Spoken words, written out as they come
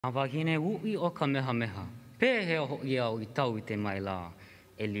Makuahine wu'i o Kamehameha. Pehea Hoʻi Au I tau I te mai la.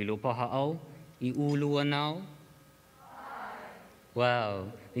 ʻŌlelo paha au, I ulu anau.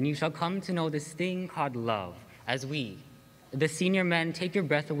 Well, then you shall come to know this thing called love, as we, the senior men, take your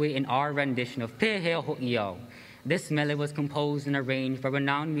breath away in our rendition of Pehea Hoʻi Au. This melody was composed and arranged by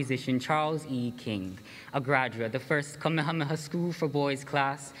renowned musician Charles E. King, a graduate of the first Kamehameha School for Boys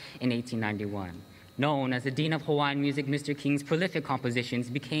class in 1891. Known as the Dean of Hawaiian Music, Mr. King's prolific compositions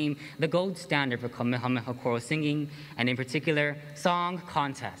became the gold standard for Kamehameha choral singing, and in particular, song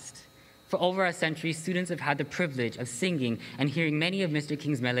contest. For over a century, students have had the privilege of singing and hearing many of Mr.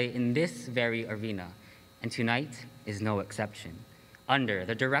 King's melody in this very arena, and tonight is no exception. Under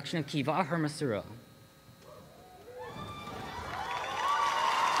the direction of Kīwaʻa Hermosura,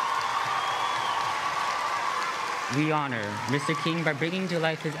 we honor Mr. King by bringing to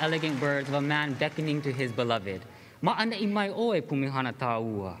life his elegant words of a man beckoning to his beloved. Ma'ana I mai oe pumihana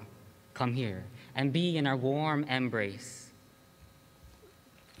tāua. Come here and be in our warm embrace.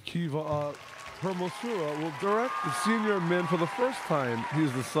 Kīwaʻa Hermosura will direct the senior men for the first time.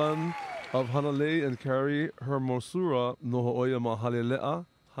 He's the son of Hanalei and Carrie Hermosura no hoʻoia mahalele'a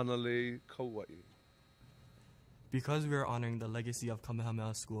Hanalei Kauai. Because we are honoring the legacy of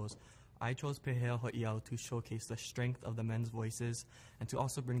Kamehameha Schools, I chose Pehea Hoʻi Au to showcase the strength of the men's voices and to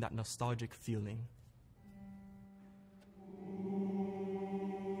also bring that nostalgic feeling.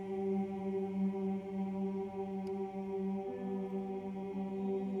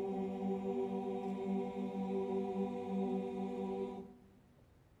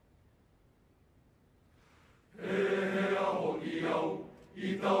 Pehea Hoʻi Au,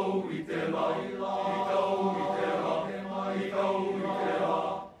 I tau I te mai, I tau I te la, I tau I te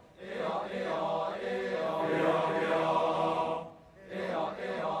la.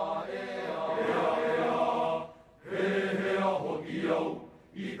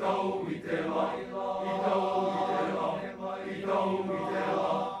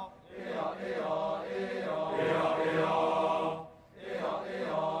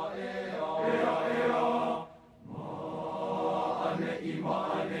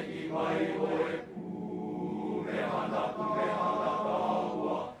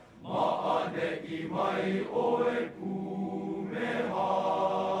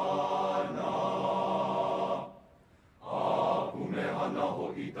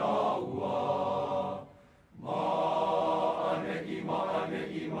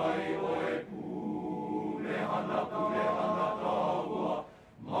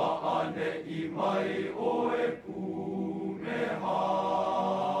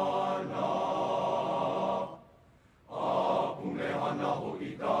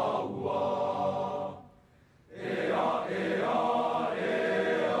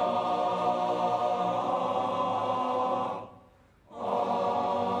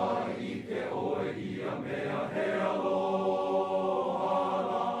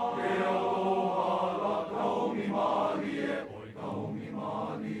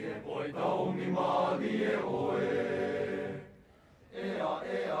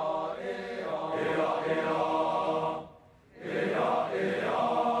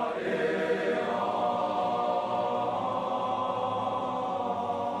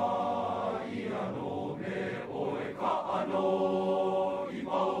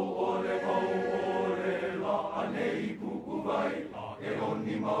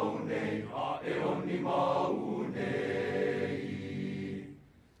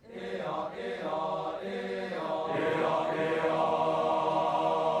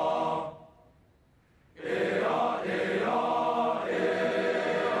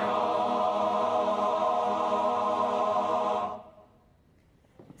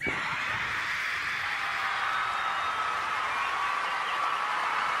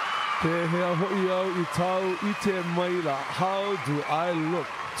 Pehea Hoʻi Au I tau I te maila. How do I look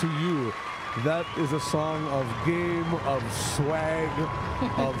to you? That is a song of game, of swag,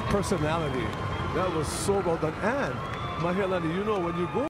 of personality. That was so well done. And, my Helen, you know, when you go